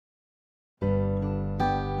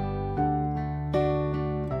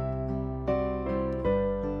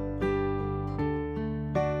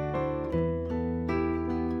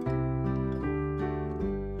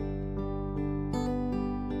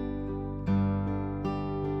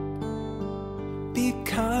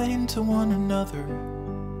kind to one another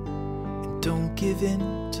and don't give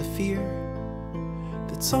in to fear.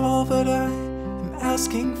 That's all that I am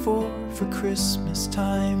asking for Christmas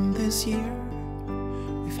time this year.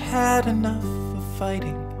 We've had enough of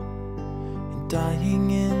fighting and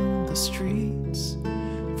dying in the streets.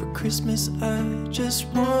 For Christmas I just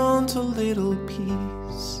want a little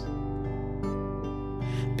peace.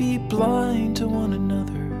 Be blind to one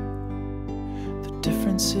another, the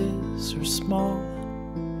differences are small.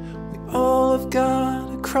 We all have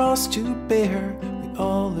got a cross to bear, we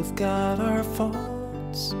all have got our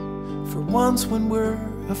faults. For once when we're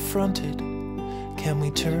affronted, can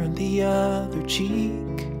we turn the other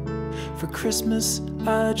cheek? For Christmas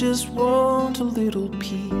I just want a little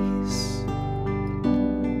peace.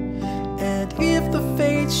 And if the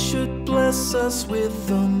fates should bless us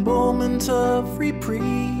with a moment of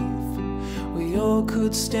reprieve, we all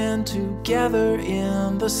could stand together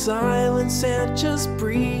in the silence and just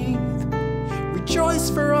breathe. Rejoice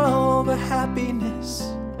for all the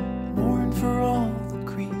happiness, mourn for all the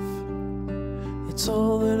grief. It's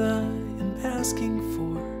all that I am asking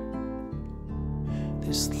for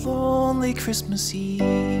this lonely Christmas Eve.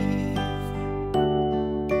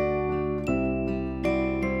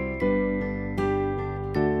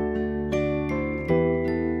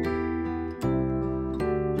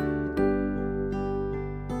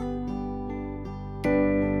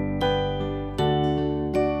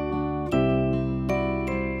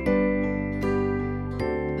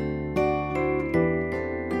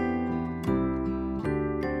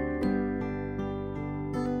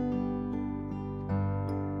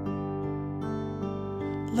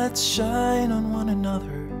 Let's shine on one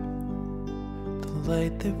another the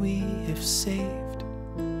light that we have saved,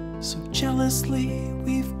 so jealously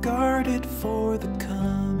we've guarded for the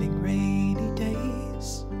coming rainy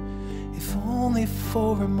days. If only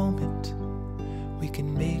for a moment we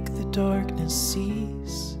can make the darkness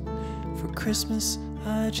cease. For Christmas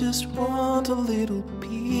I just want a little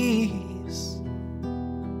peace.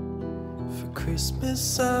 For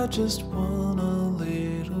Christmas I just want a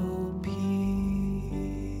little